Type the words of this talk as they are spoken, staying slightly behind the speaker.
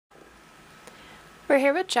We're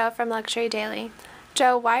here with Joe from Luxury Daily.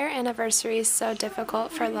 Joe, why are anniversaries so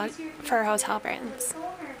difficult for hotel brands?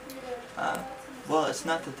 Well, it's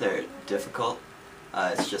not that they're difficult.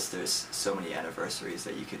 It's just there's so many anniversaries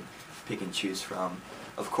that you can pick and choose from.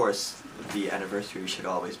 Of course, the anniversary should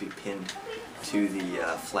always be pinned to the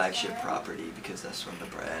flagship property because that's when the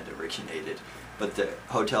brand originated. But the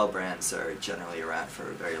hotel brands are generally around for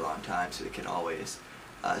a very long time, so they can always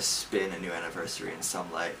spin a new anniversary in some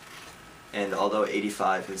light. And although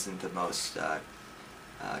 85 isn't the most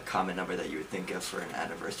common number that you would think of for an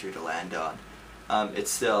anniversary to land on, it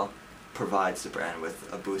still provides the brand with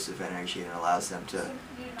a boost of energy and allows them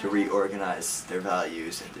to reorganize their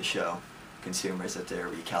values and to show consumers that they're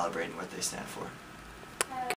recalibrating what they stand for.